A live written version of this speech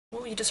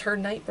Oh, you just heard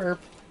night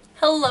burp.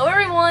 Hello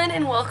everyone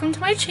and welcome to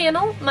my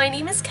channel. My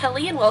name is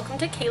Kelly and welcome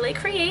to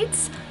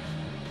KaylayCreates.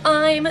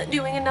 I'm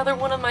doing another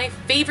one of my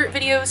favorite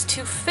videos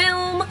to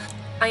film.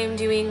 I am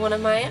doing one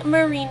of my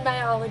marine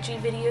biology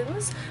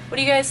videos. What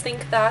do you guys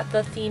think that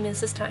the theme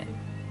is this time?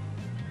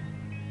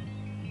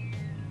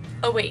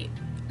 Oh wait,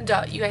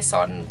 duh, you guys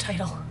saw it in the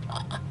title.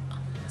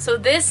 So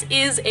this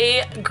is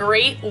a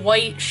great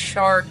white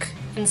shark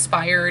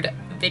inspired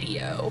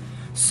video.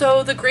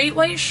 So the great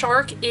white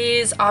shark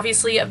is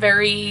obviously a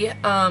very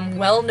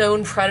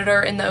well-known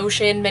predator in the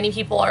ocean. Many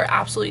people are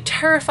absolutely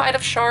terrified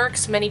of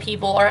sharks. Many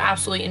people are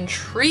absolutely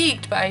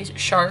intrigued by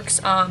sharks,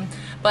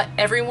 but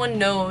everyone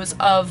knows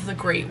of the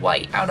great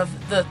white out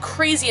of the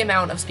crazy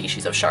amount of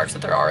species of sharks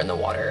that there are in the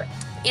water.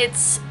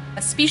 Its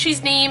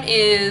species name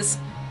is,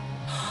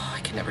 I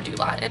can never do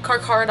Latin,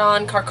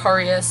 Carcharodon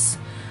carcharius.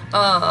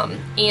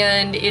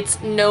 And it's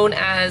known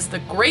as the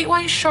great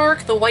white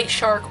shark, the white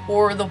shark,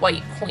 or the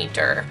white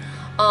pointer.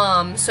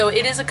 So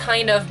it is a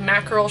kind of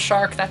mackerel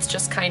shark. That's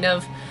just kind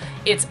of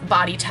its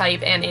body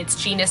type and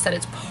its genus that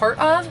it's part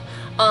of.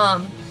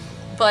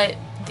 But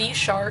these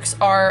sharks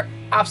are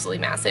absolutely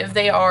massive.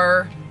 They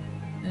are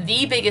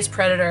the biggest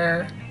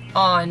predator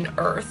on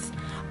Earth.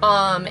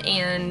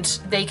 And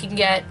they can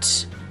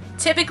get,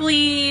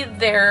 typically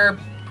they're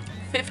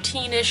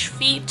 15-ish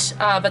feet,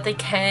 but they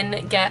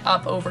can get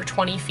up over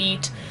 20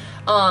 feet.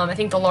 I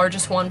think the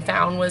largest one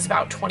found was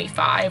about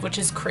 25, which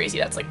is crazy.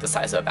 That's like the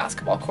size of a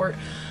basketball court.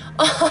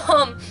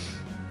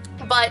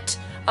 But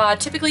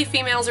typically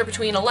females are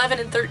between 11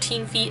 and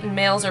 13 feet and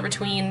males are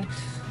between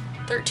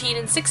 13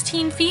 and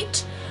 16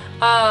 feet.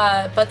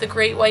 But the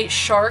great white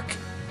shark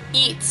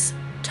eats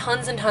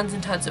tons and tons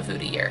and tons of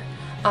food a year.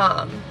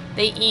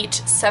 They eat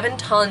 7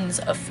 tons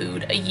of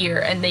food a year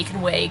and they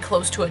can weigh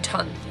close to a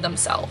ton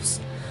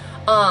themselves.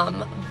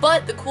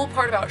 But the cool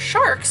part about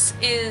sharks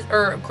is,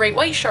 or great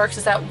white sharks,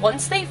 is that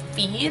once they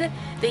feed,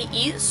 they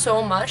eat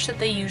so much that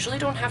they usually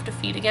don't have to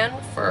feed again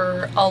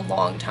for a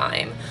long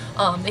time.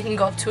 They can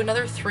go up to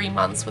another 3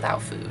 months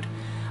without food.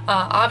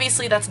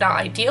 Obviously that's not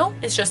ideal,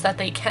 it's just that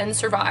they can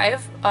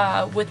survive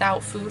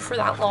without food for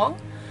that long.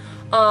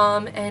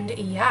 And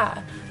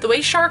yeah, the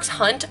way sharks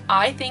hunt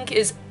I think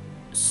is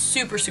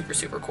super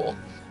cool.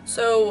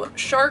 So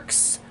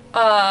sharks,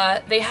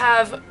 they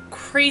have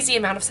crazy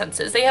amount of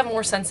senses. They have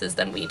more senses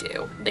than we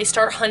do. They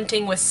start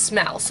hunting with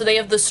smell. So they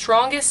have the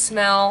strongest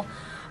smell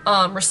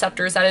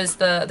receptors. That is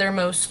their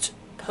most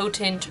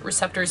potent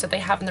receptors that they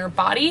have in their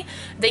body.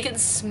 They can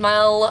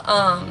smell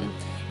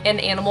an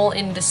animal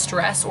in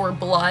distress or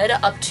blood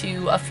up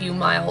to a few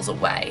miles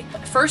away.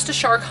 First, a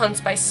shark hunts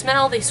by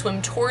smell. They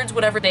swim towards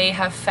whatever they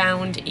have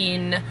found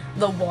in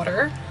the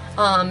water.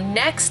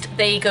 Next,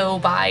 they go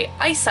by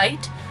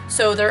eyesight.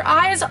 So their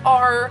eyes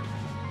are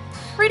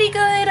pretty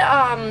good.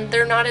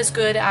 They're not as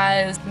good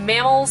as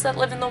mammals that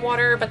live in the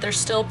water, but they're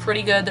still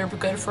pretty good. They're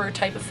good for a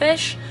type of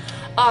fish.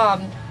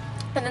 And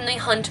then they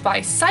hunt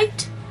by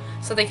sight,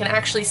 so they can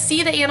actually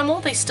see the animal.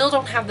 They still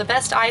don't have the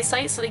best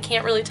eyesight, so they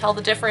can't really tell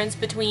the difference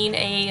between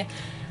a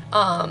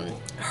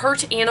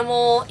hurt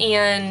animal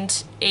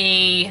and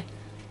a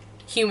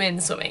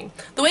human swimming.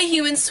 The way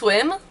humans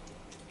swim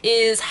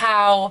is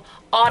how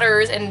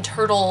otters and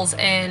turtles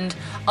and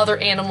other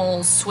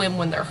animals swim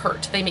when they're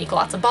hurt. They make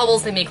lots of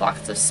bubbles, they make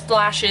lots of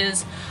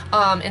splashes,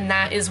 and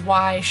that is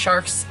why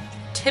sharks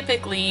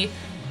typically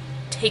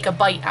take a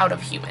bite out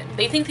of human.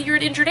 They think that you're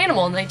an injured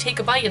animal and they take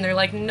a bite and they're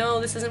like, no,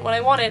 this isn't what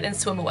I wanted, and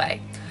swim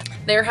away.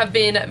 There have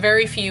been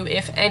very few,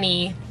 if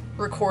any,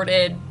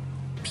 recorded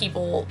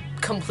people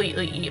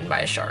completely eaten by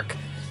a shark.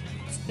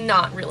 It's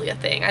not really a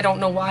thing. I don't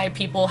know why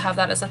people have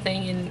that as a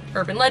thing in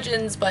urban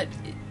legends, but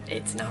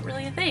it's not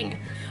really a thing.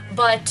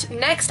 But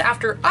next,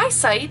 after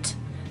eyesight,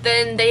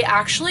 then they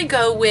actually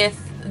go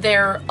with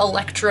their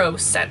electro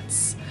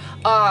sense.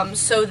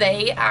 So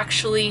they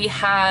actually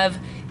have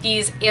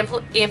these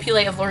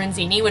ampullae of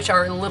Lorenzini, which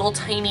are little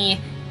tiny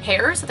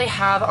hairs that they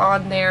have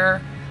on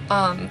their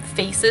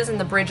faces and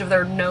the bridge of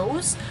their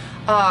nose,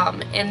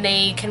 and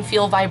they can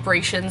feel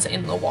vibrations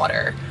in the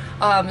water.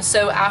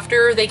 So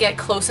after they get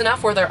close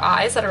enough where their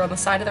eyes that are on the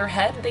side of their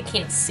head, they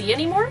can't see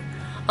anymore,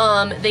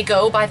 they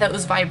go by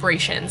those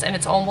vibrations, and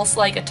it's almost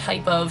like a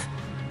type of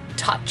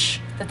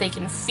touch that they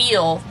can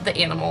feel the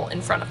animal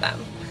in front of them.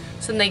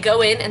 So then they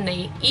go in and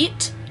they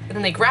eat, and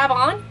then they grab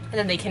on, and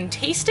then they can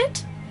taste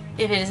it.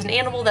 If it is an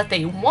animal that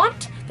they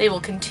want, they will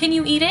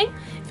continue eating.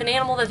 If an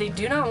animal that they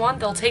do not want,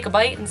 they'll take a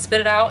bite and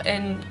spit it out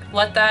and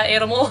let that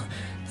animal,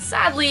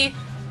 sadly,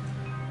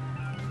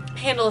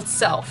 handle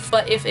itself.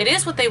 But if it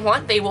is what they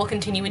want, they will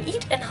continue and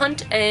eat and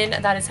hunt, and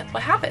that is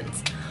what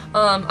happens.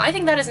 I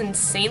think that is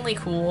insanely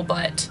cool,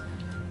 but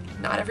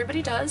not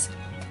everybody does.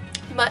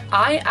 But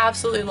I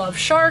absolutely love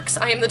sharks.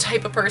 I am the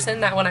type of person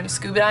that when I'm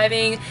scuba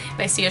diving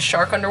and I see a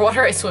shark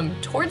underwater, I swim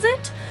towards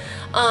it.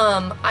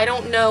 I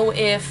don't know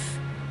if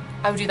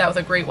I would do that with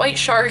a great white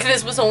shark.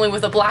 This was only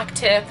with a black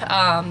tip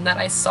that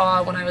I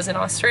saw when I was in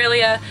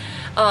Australia.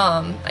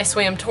 I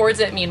swam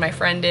towards it, me and my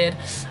friend did.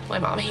 My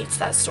mom hates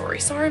that story.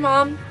 Sorry,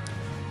 Mom.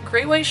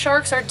 Great white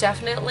sharks are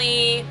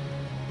definitely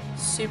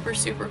super,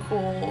 super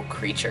cool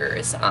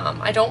creatures.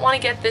 I don't want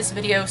to get this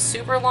video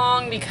super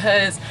long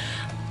because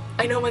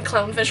I know my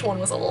clownfish one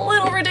was a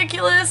little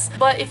ridiculous,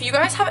 but if you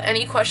guys have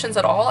any questions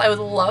at all, I would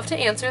love to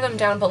answer them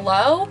down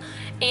below.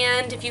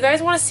 And if you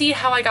guys want to see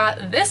how I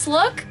got this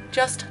look,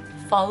 just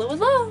follow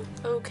along.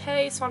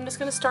 Okay, so I'm just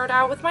going to start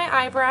out with my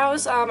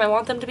eyebrows. I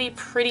want them to be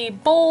pretty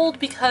bold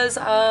because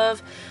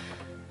of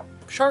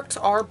sharks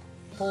are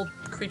bold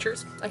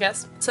creatures, I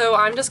guess. So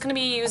I'm just going to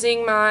be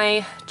using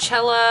my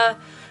Chella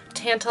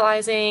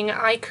Tantalizing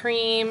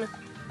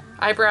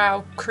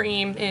Eyebrow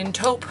Cream in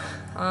Taupe.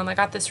 I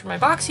got this from my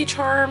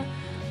Boxycharm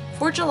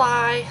for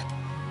July.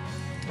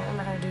 I don't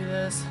remember how to do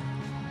this.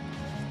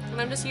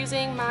 And I'm just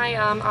using my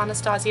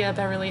Anastasia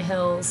Beverly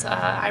Hills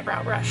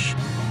eyebrow brush.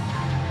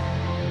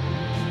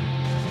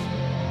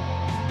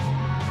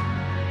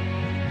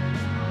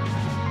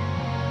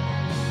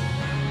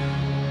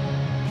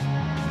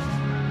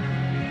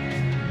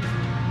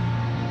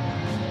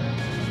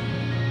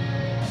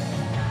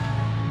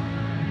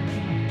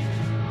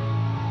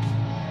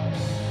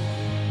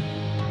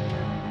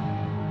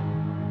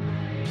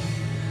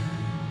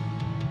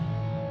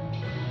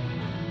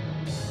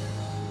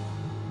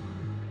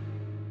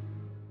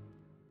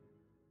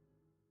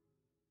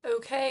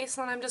 Okay,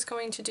 so then I'm just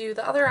going to do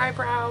the other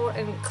eyebrow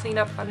and clean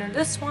up under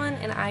this one,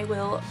 and I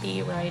will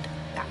be right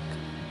back.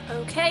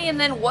 Okay, and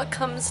then what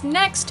comes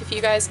next, if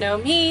you guys know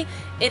me,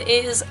 it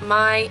is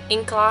my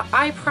Inglot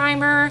eye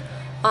primer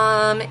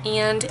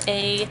and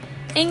a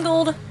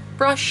angled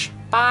brush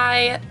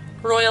by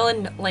Royal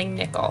and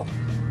Langnickel.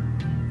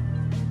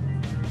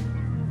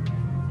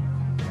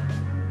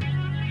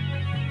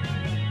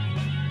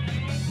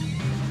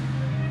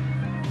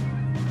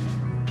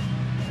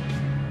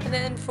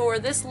 And then for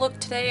this look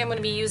today, I'm going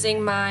to be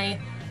using my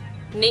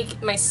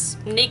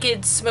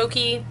Naked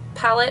Smokey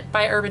palette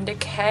by Urban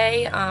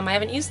Decay. I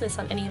haven't used this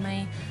on any of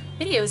my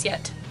videos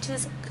yet, which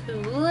is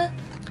cool.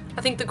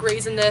 I think the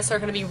grays in this are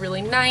going to be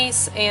really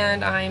nice,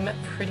 and I'm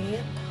pretty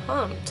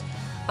pumped.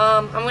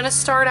 I'm going to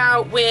start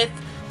out with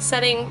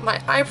setting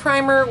my eye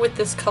primer with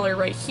this color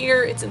right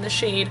here. It's in the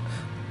shade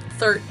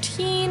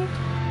 13.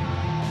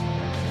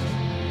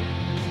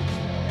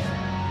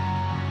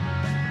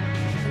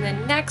 And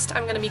then next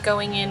I'm going to be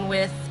going in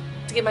with,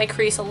 to give my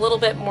crease a little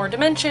bit more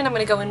dimension, I'm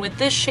going to go in with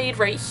this shade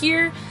right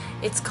here.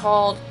 It's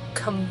called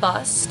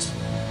Combust.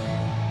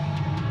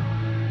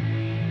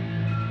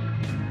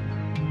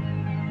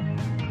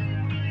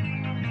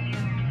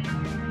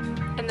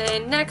 And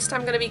then next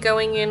I'm going to be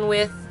going in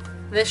with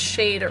this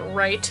shade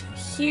right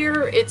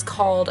here. It's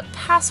called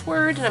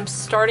Password, and I'm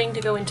starting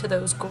to go into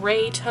those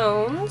gray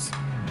tones.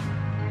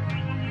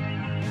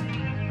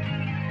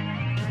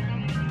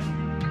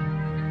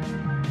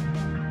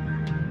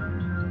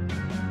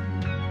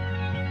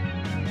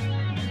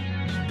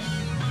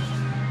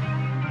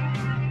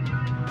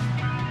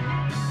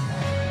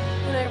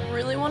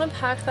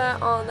 Pack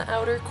that on the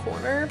outer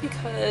corner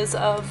because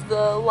of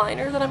the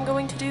liner that I'm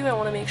going to do. I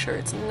want to make sure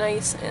it's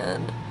nice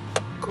and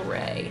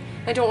gray.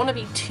 I don't want to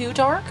be too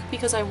dark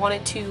because I want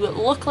it to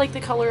look like the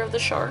color of the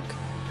shark,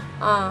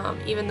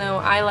 even though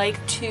I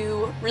like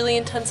to really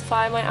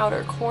intensify my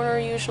outer corner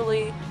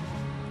usually.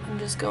 I'm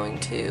just going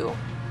to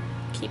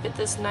keep it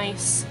this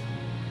nice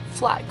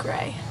flat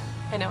gray.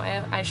 I know I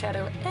have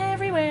eyeshadow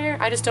everywhere.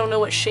 I just don't know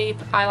what shape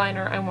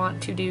eyeliner I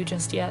want to do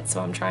just yet,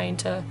 so I'm trying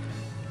to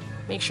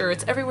make sure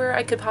it's everywhere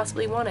I could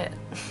possibly want it.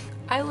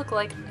 I look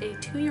like a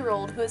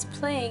 2-year-old who is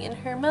playing in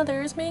her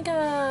mother's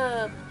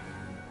makeup.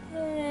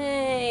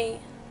 Yay!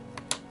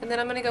 And then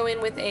I'm going to go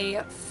in with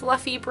a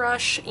fluffy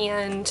brush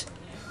and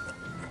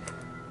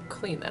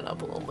clean that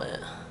up a little bit.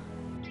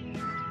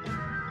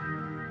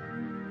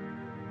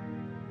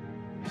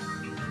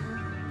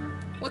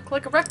 Look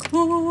like a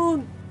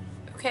raccoon!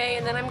 Okay,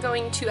 and then I'm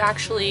going to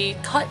actually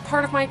cut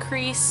part of my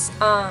crease. You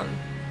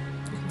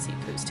can see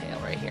Pooh's tail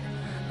right here.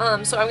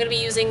 So I'm going to be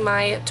using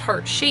my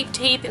Tarte Shape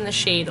Tape in the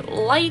shade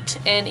Light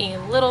and a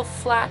little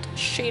flat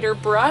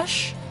shader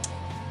brush.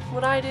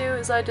 What I do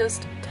is I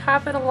just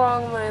tap it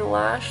along my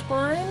lash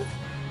line,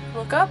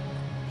 look up.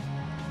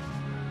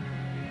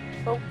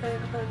 Oh, I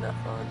didn't put enough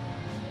on.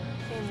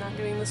 I'm not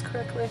doing this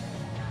correctly.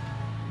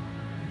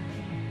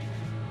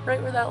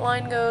 Right where that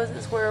line goes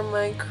is where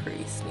my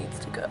crease needs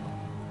to go.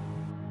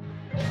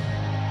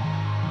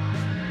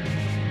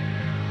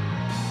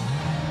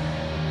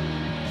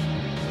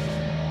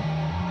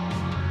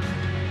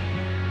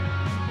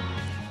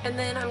 And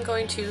then I'm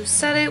going to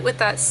set it with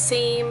that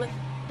same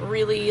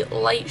really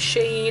light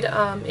shade.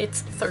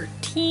 It's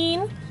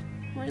 13.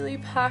 Really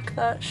pack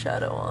that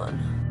shadow on.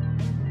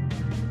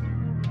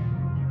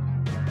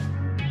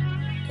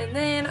 And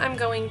then I'm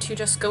going to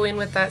just go in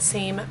with that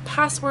same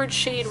Password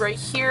shade right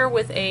here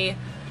with a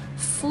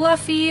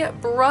fluffy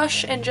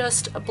brush and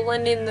just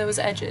blend in those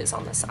edges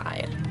on the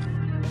side.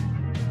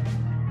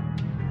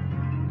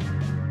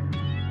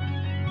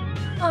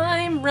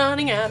 I'm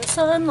running out of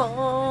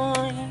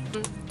sunlight.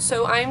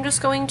 So I'm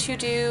just going to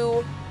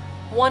do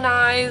one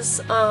eye's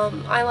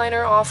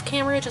eyeliner off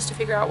camera just to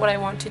figure out what I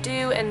want to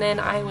do, and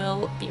then I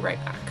will be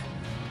right back.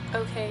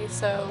 Okay,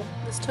 so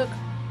this took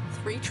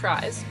 3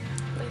 tries.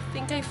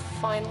 think I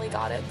finally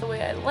got it the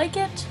way I like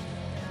it.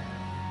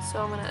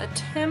 So I'm gonna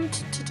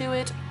attempt to do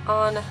it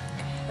on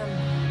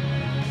camera.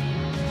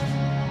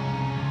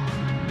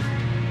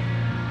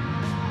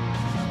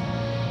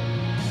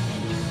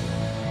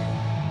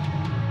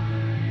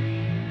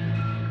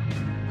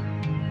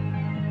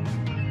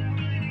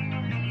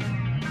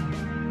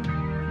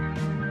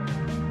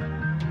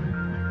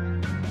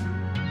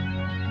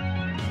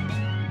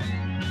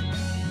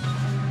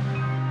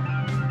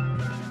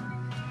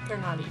 They're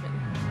not even.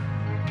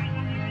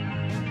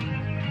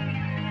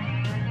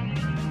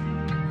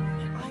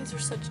 My eyes are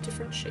such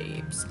different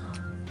shapes.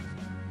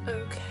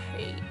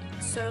 Okay,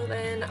 so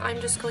then I'm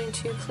just going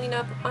to clean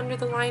up under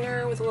the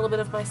liner with a little bit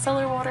of my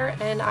cellar water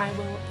and I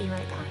will be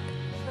right back.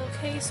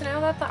 Okay, so now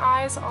that the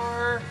eyes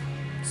are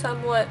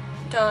somewhat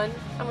done,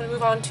 I'm going to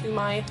move on to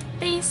my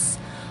face.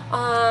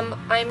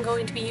 I'm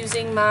going to be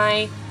using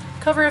my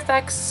Cover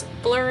FX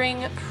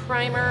Blurring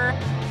Primer.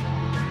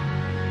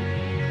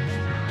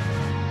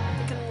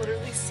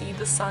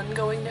 The sun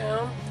going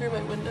down through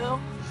my window,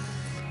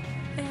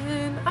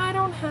 and I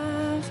don't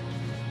have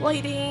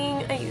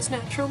lighting. I use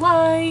natural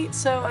light,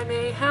 so I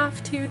may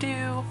have to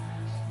do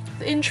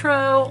the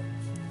intro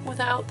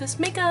without this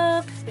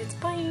makeup. It's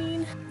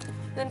fine.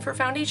 Then for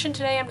foundation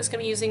today, I'm just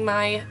going to be using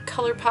my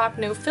Colourpop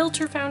No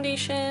Filter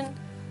foundation,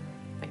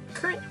 my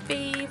current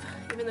fave,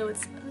 even though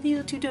it's a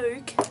little too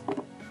dark.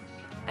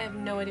 I have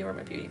no idea where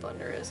my beauty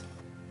blender is.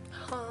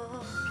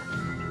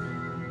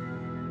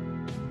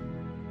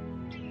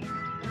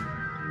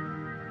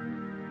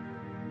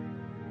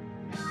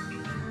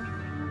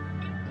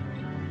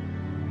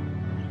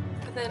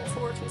 Then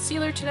for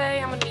concealer today,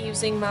 I'm going to be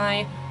using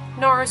my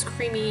NARS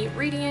Creamy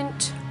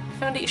Radiant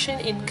Foundation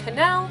in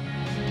Cannelle.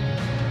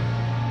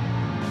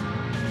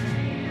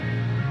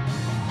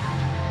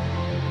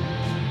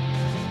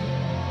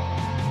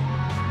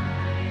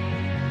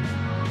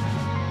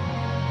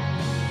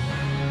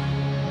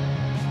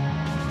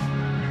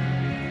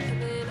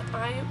 And then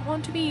I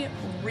want to be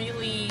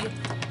really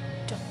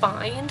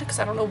defined, because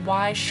I don't know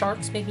why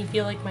sharks make me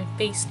feel like my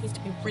face needs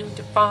to be really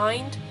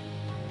defined.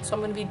 So I'm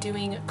going to be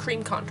doing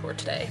cream contour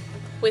today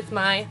with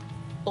my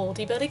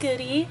oldie but a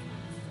goodie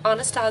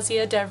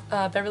Anastasia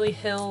Beverly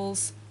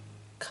Hills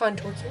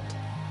Contour Kit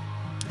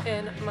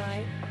and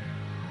my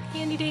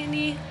handy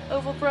dandy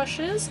oval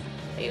brushes.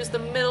 I use the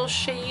middle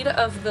shade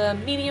of the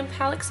medium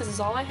palette because this is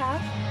all I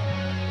have.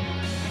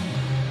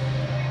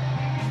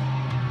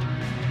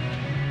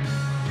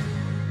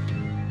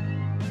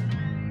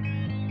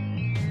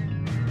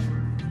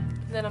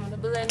 And then I'm going to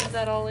blend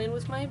that all in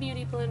with my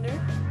beauty blender.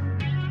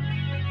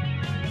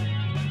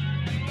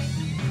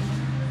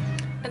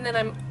 And then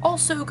I'm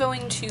also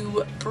going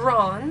to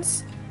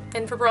bronze,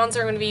 and for bronzer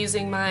I'm going to be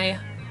using my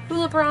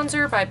Hoola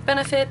bronzer by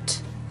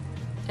Benefit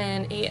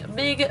and a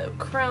big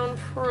Crown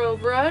Pro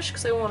brush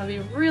because I want to be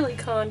really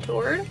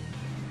contoured.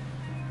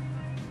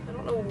 I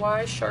don't know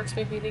why sharks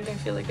make me think I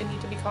feel like I need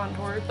to be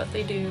contoured, but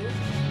they do.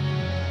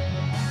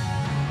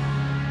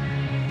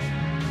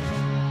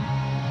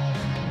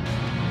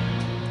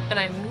 And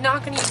I'm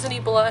not going to use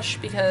any blush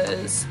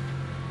because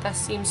that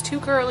seems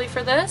too girly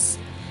for this.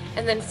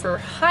 And then for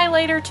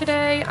highlighter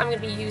today, I'm going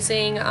to be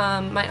using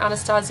my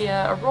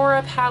Anastasia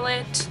Aurora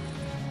palette,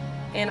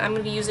 and I'm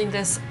going to be using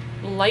this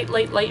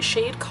light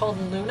shade called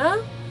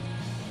Luna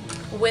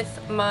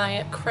with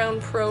my Crown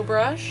Pro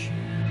brush.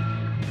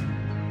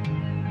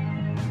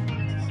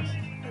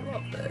 I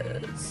love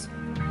this.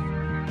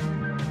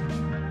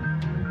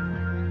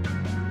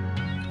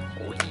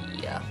 Oh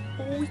yeah,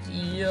 oh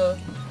yeah.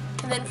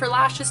 And then for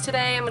lashes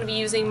today, I'm going to be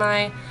using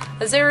my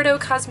Azeredo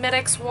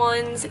Cosmetics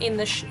ones in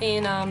the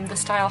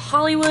style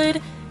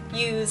Hollywood.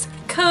 Use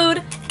code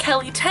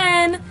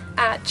Kelly10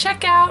 at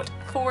checkout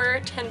for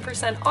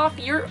 10% off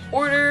your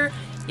order.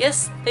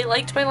 Yes, they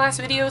liked my last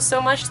video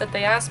so much that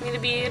they asked me to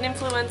be an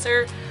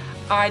influencer.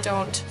 I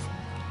don't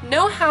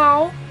know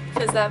how,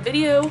 because that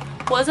video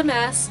was a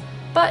mess,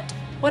 but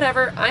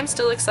whatever, I'm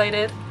still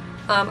excited.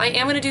 I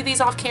am going to do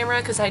these off camera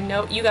because I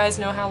know you guys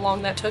know how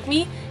long that took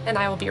me, and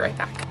I will be right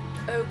back.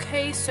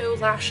 Okay, so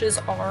lashes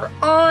are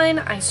on.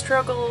 I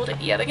struggled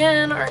yet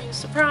again, are you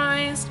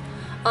surprised?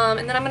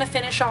 And then I'm going to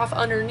finish off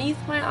underneath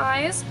my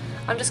eyes.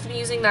 I'm just going to be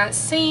using that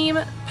same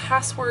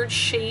Password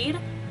shade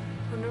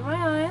under my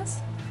eyes,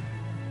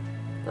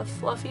 the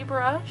fluffy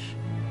brush.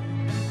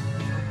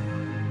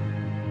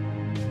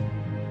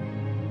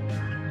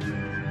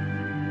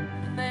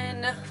 And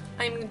then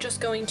I'm just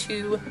going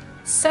to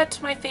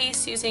set my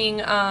face using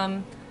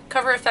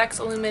Cover FX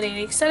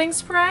Illuminating Setting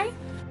Spray.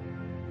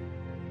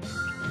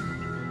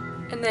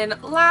 And then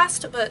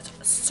last but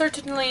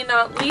certainly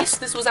not least,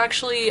 this was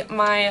actually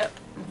my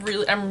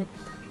I'm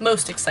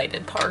most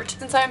excited part.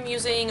 Since I'm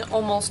using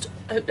almost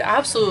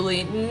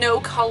absolutely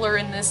no color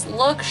in this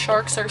look,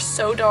 sharks are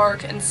so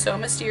dark and so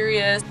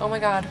mysterious. Oh my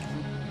god.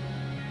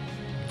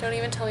 Don't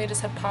even tell me I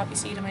just had poppy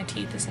seed in my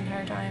teeth this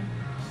entire time.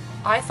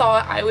 I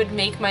thought I would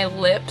make my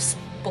lips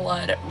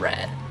blood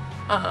red.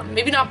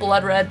 Maybe not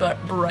blood red,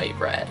 but bright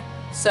red.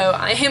 So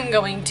I am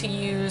going to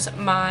use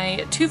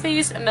my Too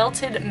Faced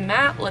Melted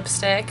Matte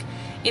Lipstick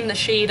in the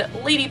shade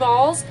Lady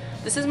Balls.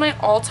 This is my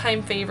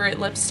all-time favorite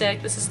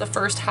lipstick. This is the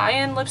first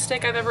high-end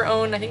lipstick I've ever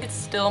owned. I think it's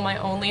still my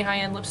only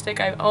high-end lipstick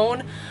I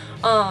own.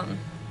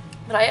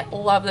 But I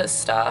love this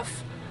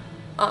stuff.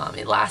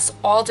 It lasts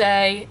all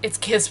day. It's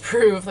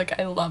kiss-proof. Like,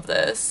 I love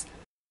this.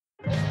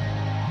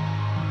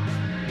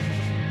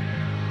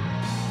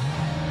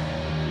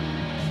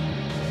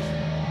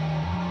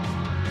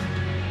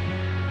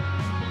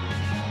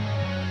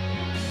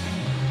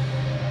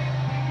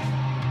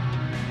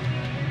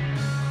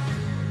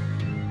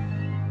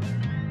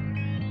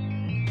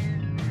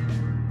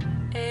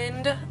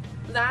 And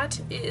that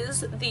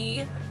is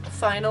the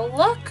final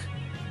look.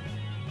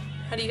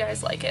 How do you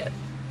guys like it?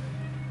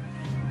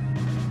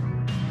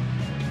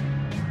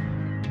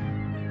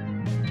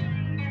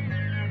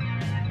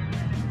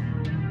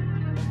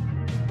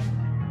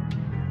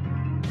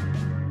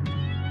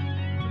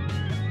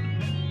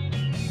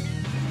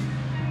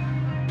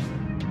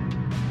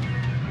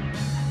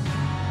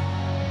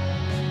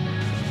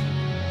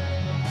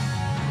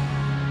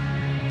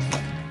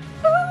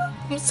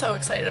 I'm so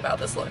excited about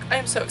this look. I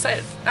am so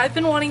excited. I've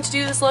been wanting to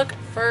do this look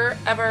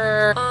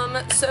forever.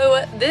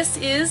 So this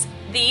is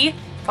the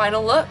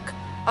final look.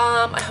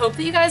 I hope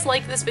that you guys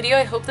liked this video.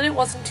 I hope that it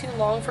wasn't too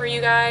long for you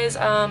guys.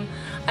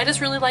 I just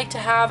really like to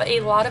have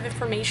a lot of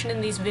information in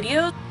these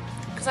videos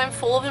because I'm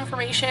full of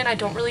information. I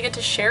don't really get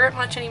to share it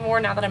much anymore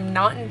now that I'm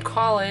not in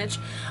college.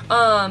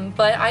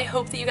 But I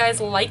hope that you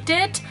guys liked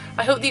it.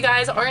 I hope that you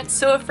guys aren't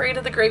so afraid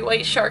of the great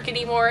white shark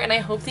anymore, and I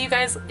hope that you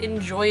guys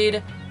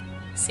enjoyed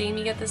seeing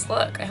me get this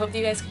look. I hope that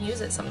you guys can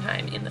use it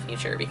sometime in the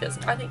future because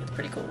I think it's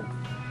pretty cool.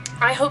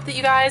 I hope that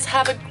you guys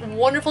have a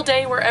wonderful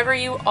day wherever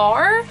you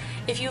are.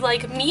 If you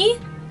like me,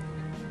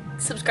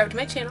 subscribe to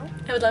my channel.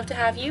 I would love to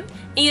have you.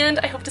 And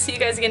I hope to see you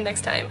guys again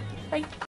next time. Bye.